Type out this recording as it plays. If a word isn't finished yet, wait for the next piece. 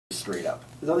straight up.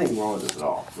 There's nothing wrong with this at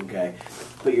all, okay?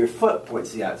 But your foot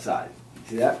points to the outside.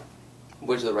 See that?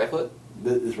 Which is the right foot?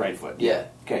 This right foot. Yeah.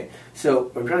 Okay, so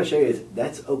what I'm trying to show you is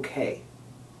that's okay.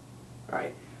 All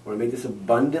right? I want to make this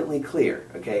abundantly clear,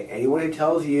 okay? Anyone who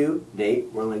tells you, Nate,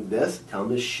 run like this, tell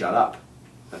them to shut up,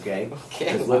 okay?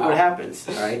 Okay, Because look what happens,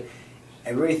 all right?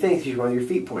 Everybody thinks you should run your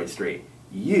feet point straight.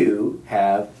 You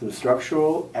have some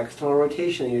structural external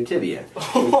rotation in your tibia.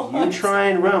 If you try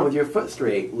and run with your foot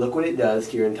straight, look what it does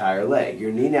to your entire leg.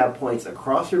 Your knee now points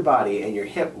across your body and your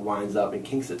hip winds up and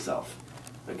kinks itself.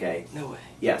 Okay? No way.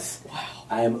 Yes. Wow.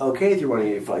 I am okay with you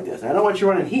running your foot like this. I don't want you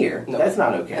running here. No, that's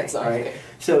not okay. That's not right? okay.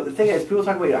 So the thing is, people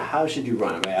talk about how should you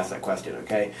run. I'm going to ask that question,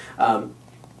 okay?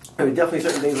 There are definitely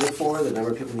certain things to look for that a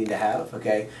number of people need to have,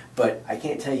 okay? But I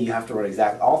can't tell you have to run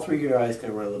exact. All three of your guys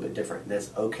can run a little bit different.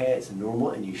 That's okay. It's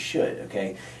normal, and you should,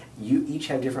 okay? You each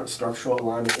have different structural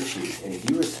alignment issues, and if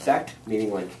you respect,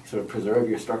 meaning like sort of preserve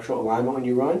your structural alignment when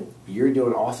you run, you're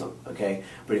doing awesome, okay?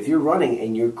 But if you're running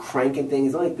and you're cranking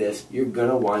things like this, you're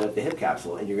gonna wind up the hip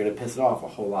capsule, and you're gonna piss it off a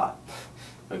whole lot,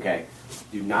 okay?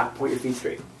 Do not point your feet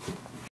straight.